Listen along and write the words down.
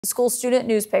The school student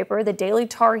newspaper, the Daily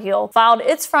Tar Heel, filed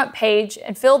its front page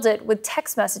and filled it with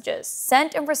text messages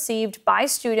sent and received by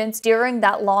students during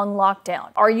that long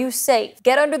lockdown. Are you safe?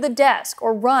 Get under the desk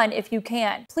or run if you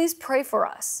can. Please pray for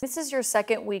us. This is your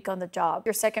second week on the job.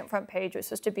 Your second front page was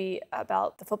supposed to be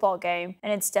about the football game,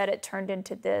 and instead it turned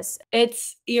into this.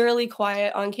 It's eerily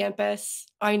quiet on campus.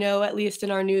 I know, at least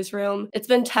in our newsroom. It's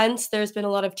been tense. There's been a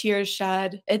lot of tears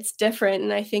shed. It's different,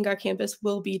 and I think our campus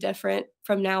will be different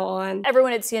from now on.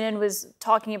 Everyone at CNN was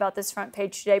talking about this front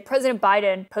page today. President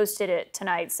Biden posted it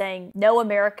tonight saying no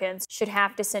Americans should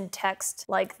have to send text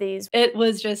like these. It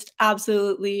was just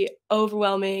absolutely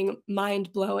overwhelming,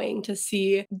 mind-blowing to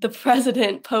see the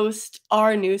president post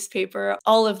our newspaper.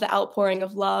 All of the outpouring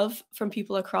of love from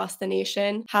people across the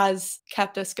nation has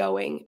kept us going.